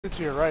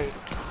To your right.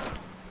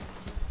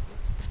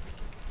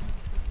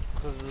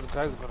 Because this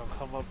guy's gonna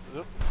come up.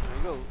 Yep, there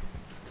you go.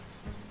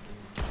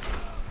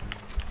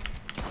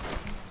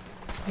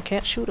 I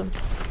can't shoot him.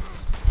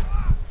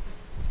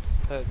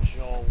 Head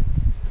Joe.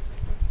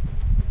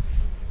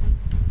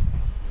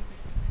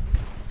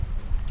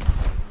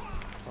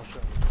 Oh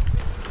shit.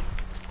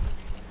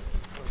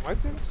 Is my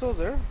thing still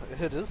there?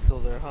 It is still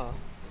there, huh?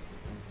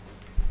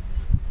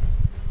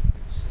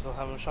 Still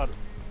haven't shot it.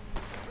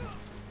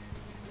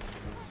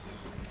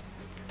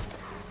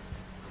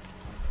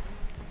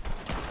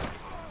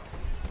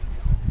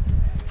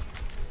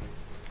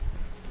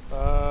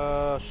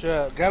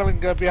 Shit. Gatling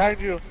gun behind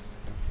you.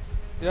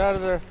 Get out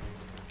of there.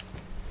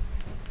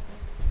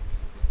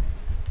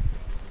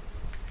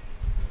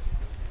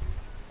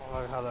 I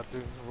like how that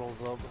thing rolls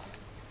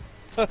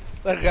up.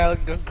 That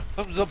Gatling gun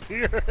comes up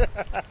here.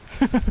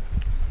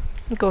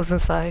 It goes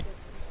inside.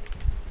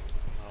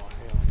 Oh,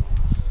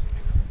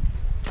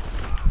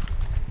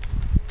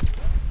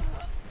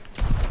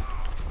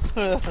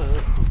 hell no.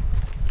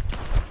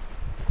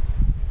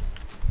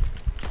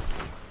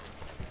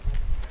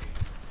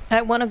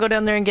 I want to go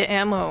down there and get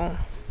ammo.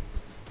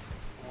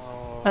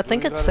 I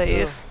think it's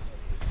safe.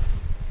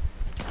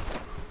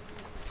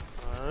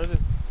 Alrighty.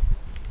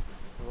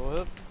 Go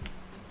ahead.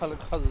 I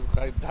look how this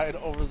guy died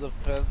over the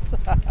fence.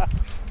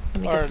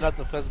 Or not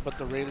the fence, but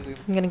the railing.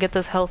 I'm gonna get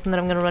this health and then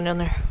I'm gonna run down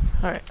there.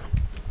 Alright.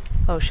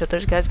 Oh shit,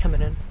 there's guys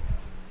coming in.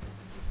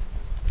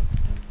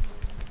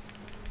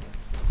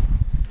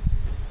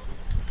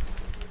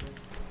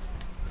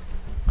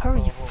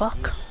 Hurry,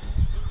 fuck.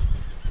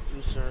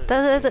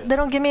 They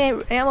don't give me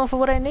ammo for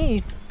what I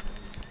need.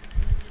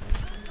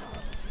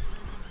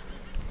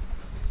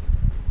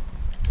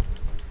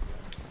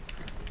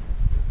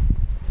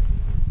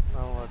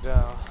 Oh,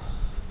 down.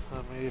 I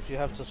mean, if you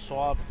have to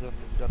swap, then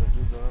you gotta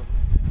do that.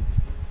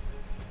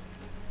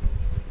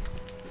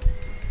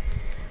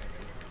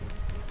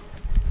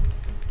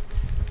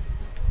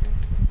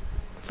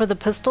 For the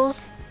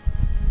pistols?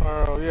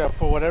 Or yeah,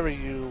 for whatever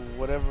you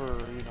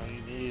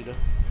need.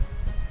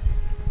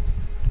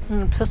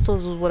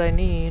 Pistols is what I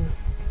need.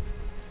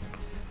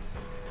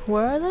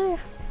 Where are they? I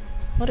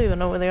don't even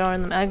know where they are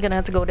in the. I'm gonna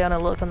have to go down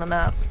and look on the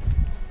map.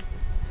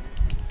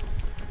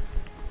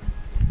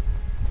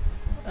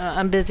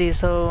 I'm busy,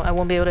 so I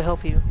won't be able to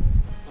help you.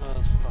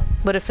 That's fine.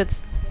 But if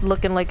it's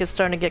looking like it's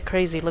starting to get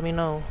crazy, let me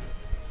know.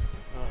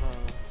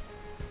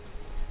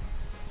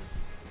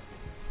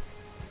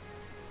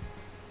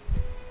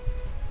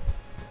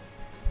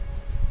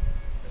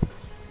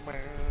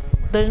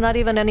 There's not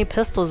even any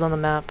pistols on the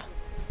map.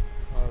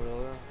 Oh,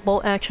 really?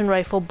 Bolt action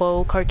rifle,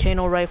 bow,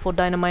 Carcano rifle,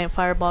 dynamite,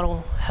 fire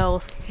bottle,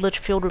 health,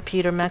 Litchfield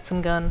repeater,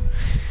 Maxim gun,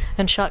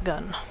 and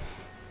shotgun.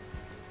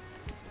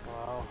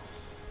 Wow.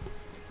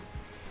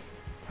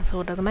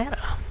 So it doesn't matter.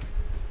 I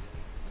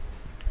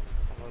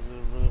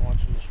really want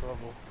you to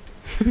struggle.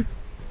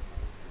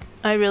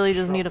 I really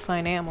just need to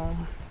find ammo.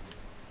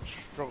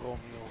 Struggle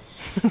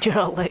mules.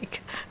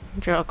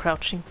 You're all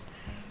crouching.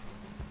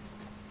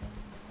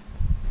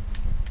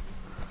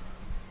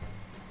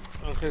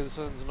 Okay,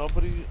 since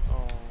nobody.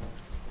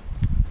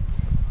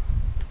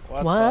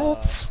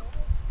 What?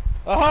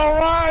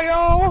 Alright,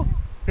 yo!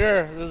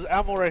 Here, there's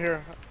ammo right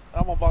here.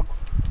 Ammo box.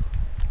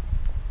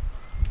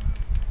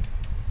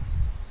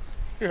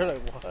 You're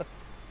like, what?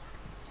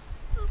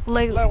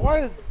 Like why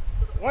is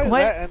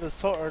that ended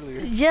so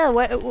early? Yeah,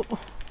 why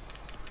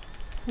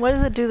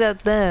does it do that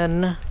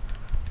then?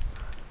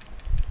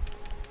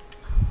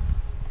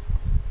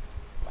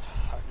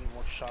 I need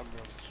more shotguns.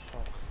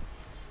 Fuck.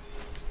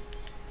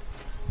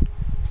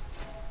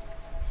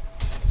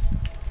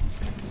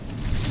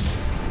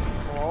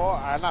 Oh,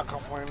 I'm not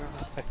complaining.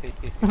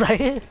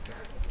 Right?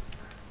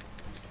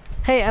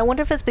 Hey, I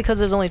wonder if it's because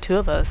there's only two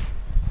of us.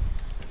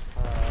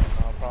 No,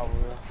 probably.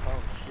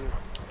 Oh,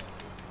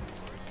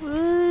 shit.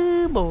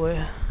 Ooh,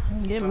 boy.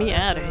 Get me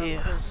out of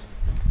here.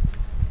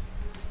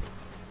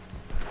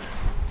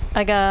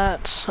 I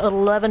got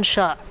 11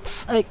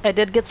 shots. I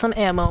did get some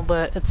ammo,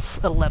 but it's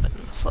 11,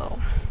 so.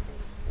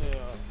 Yeah.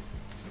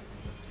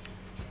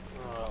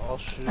 I'll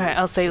shoot. Alright,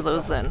 I'll save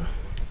those then.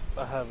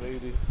 I have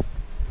 80.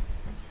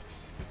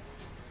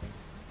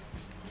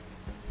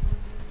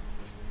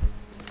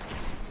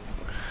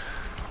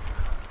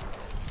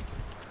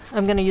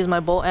 I'm gonna use my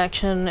bolt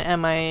action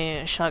and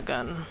my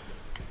shotgun.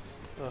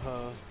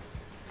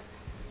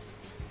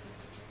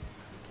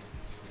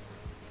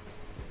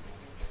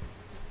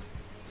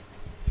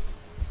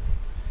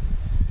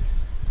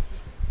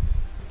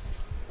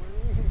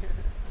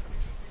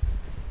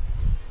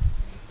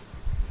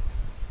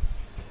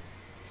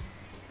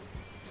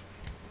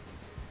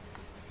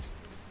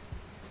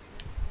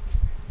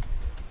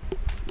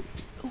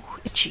 Ooh,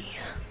 itchy.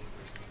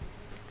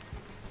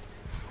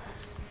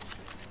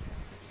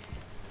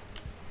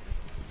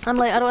 I'm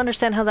like, I don't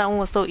understand how that one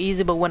was so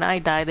easy, but when I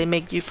die, they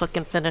make you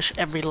fucking finish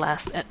every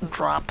last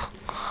drop.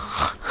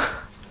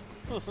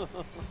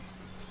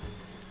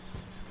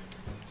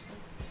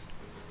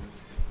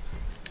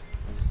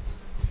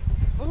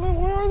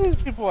 Where are these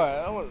people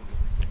at? I want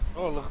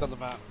to look on the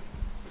map.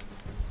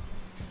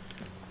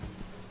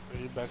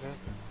 you back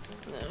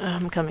in?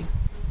 I'm coming.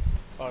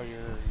 Oh, you're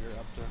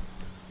up there.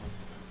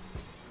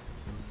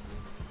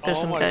 There's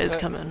Oh some my guys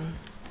God. coming.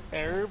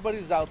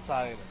 Everybody's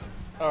outside.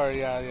 Oh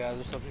yeah,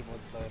 there's some people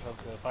inside.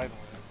 Okay, finally.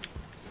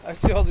 I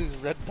see all these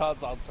red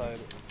dots outside.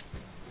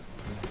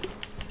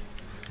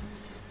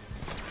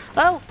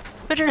 Oh!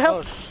 Richard, Oh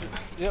help! shit.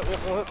 Yep,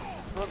 run.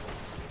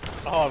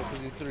 Oh,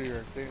 because you threw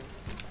your thing.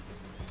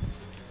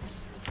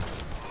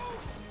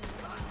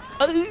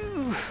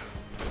 Oh!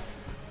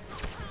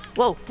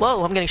 Whoa,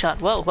 whoa, I'm getting shot.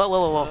 Whoa, whoa, whoa,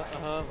 whoa,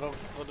 whoa.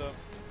 Go down.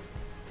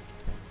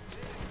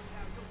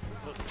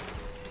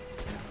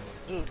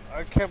 Dude,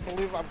 I can't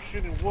believe I'm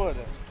shooting wood.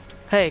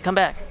 Hey, come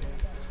back.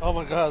 Oh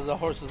my god, the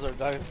horses are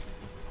dying.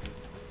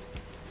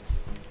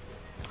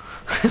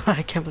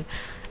 I can't believe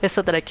it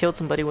said that I killed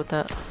somebody with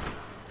that. Oh,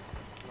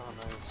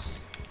 nice.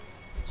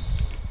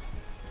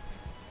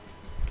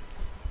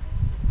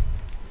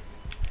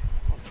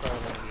 I'll try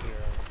over here.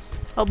 Let's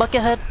see. Oh,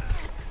 Buckethead.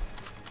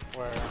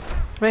 Where?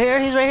 Right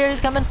here, he's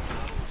coming.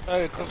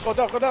 Hey, go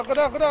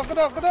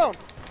down.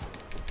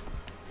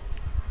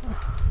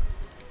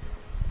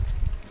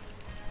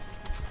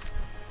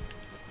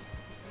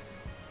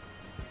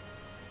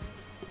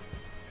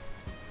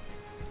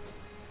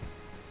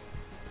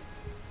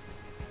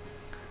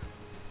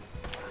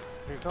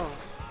 Here he comes.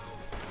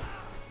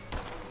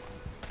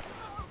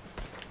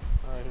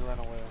 Alright, he ran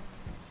away.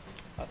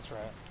 That's right.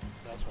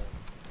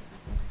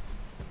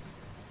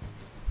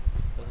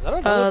 Is that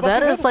another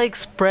That Buckethead? is like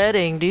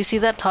spreading. Do you see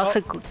that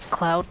toxic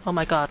cloud? Oh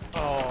my god.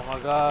 Oh my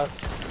god.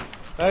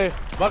 Hey,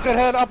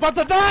 Buckethead, I'm about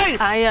to die!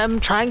 I am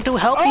trying to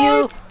help Oh!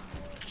 you.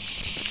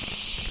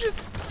 Shit!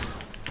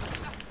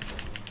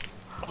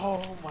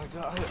 Oh my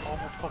god, I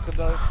almost fucking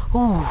died.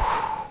 Ooh.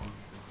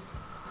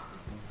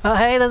 Oh,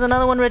 hey, there's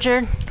another one,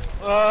 Richard.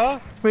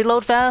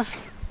 Reload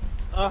fast.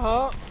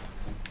 Uh-huh.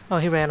 Oh,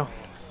 he ran. Oh,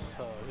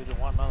 he didn't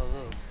want none of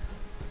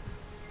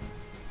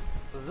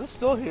this. Is this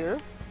still here?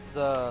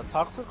 The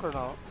toxic or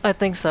no? I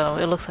think so.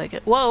 It looks like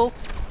it. Whoa.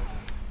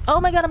 Oh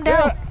my god, I'm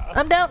down. Yeah.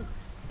 I'm down.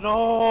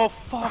 No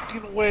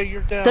fucking way,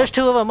 you're down. There's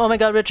two of them. Oh my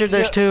god, Richard,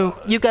 there's Yeah. two.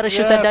 You gotta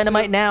shoot that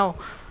dynamite now.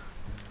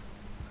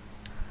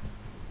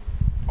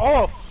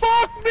 Oh,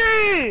 fuck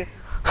me!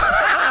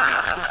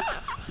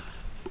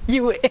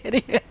 You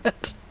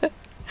idiot.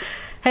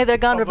 Hey, they're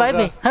gone. Oh my Revive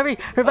me. God. Hurry.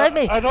 Revive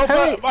me. I know,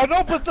 Hurry.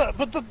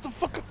 but the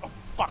fucking... Oh,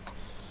 fuck.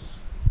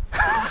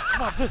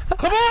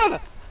 Come on!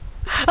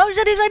 Oh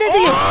shit, he's right into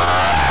you.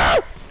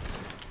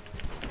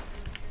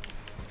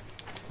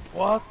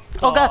 What?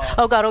 Oh god.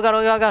 Oh god. Oh god.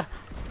 Oh god. Oh god.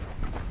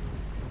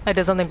 I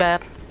did something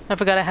bad. I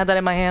forgot I had that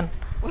in my hand.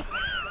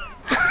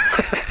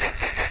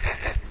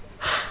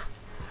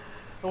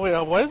 Oh,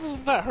 wait, why is this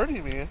not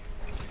hurting me?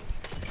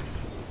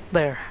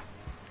 There.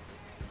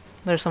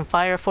 There's some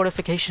fire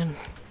fortification.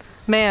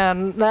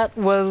 Man, that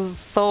was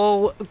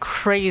so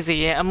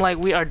crazy. I'm like,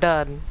 we are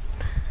done.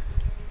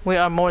 We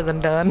are more than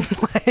done.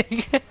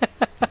 Like,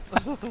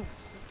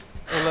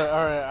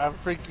 Alright, I'm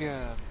freaking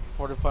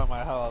fortifying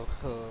my house,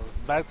 cause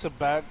back to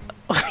back,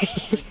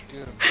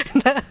 freaking...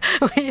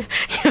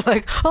 you're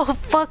like, oh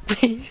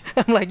fuck me.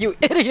 I'm like, you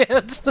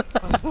idiots. Is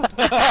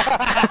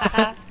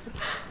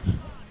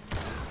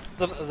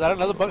that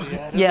another bucket?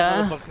 Yeah, it is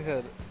Yeah. another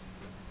buckethead.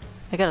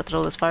 I gotta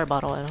throw this fire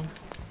bottle at him.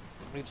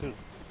 Me too.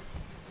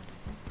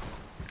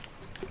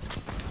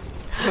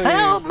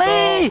 Help Please,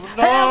 me!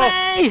 no, Help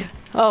no. me!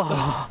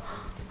 Oh,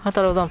 I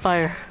thought it was on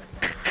fire.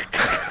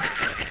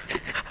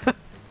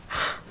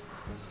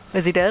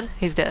 Is he dead?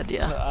 He's dead,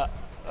 yeah.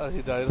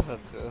 He died.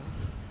 Okay.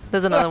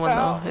 There's another one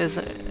though. Is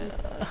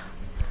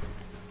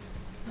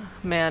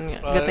man,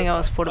 good thing I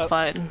was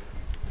fortified.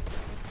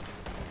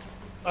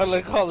 I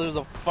like how there's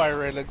a fire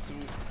right next to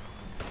me.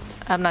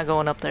 I'm not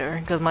going up there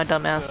because my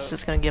dumb ass is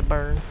just gonna get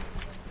burned.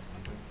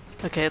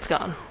 Okay, it's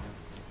gone.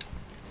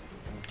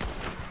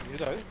 You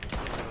died?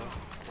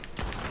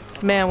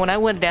 Man, when I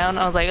went down,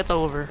 I was like, it's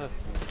over.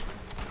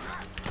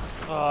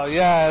 Oh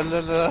yeah, and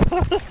then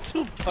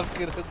two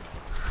buckets.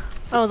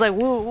 I was like,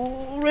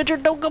 whoa,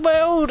 Richard, don't come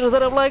out! And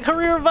then I'm like,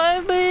 hurry,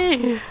 revive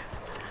me!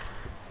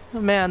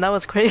 Man, that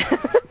was crazy.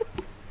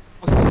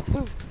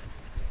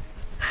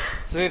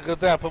 See, good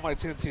thing I put my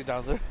TNT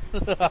down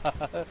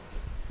there.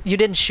 You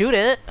didn't shoot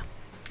it.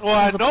 Well,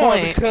 I What's the know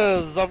point?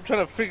 because I'm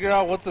trying to figure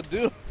out what to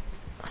do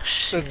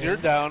since Shit. you're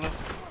down.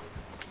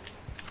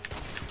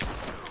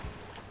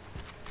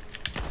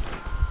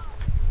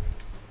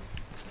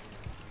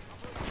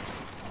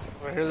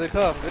 Well, here they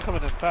come. They're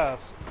coming in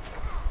fast.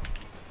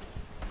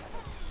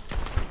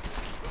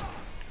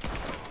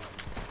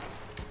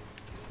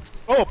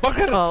 Oh,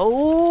 bucket!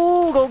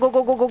 Oh, go, go,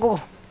 go, go, go,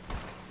 go.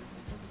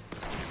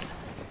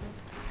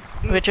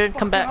 Dude, Richard, fuck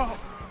come back. out.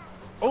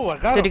 Oh, I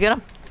got Did you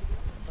him.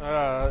 get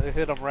him? It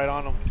hit him right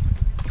on him.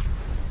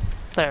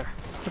 There.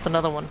 That's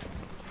another one.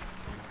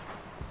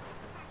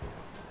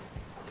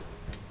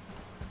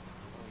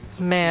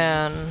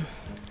 Man.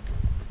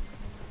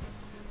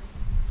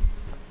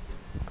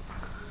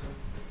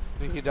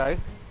 Did he die?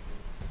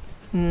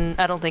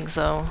 I don't think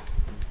so.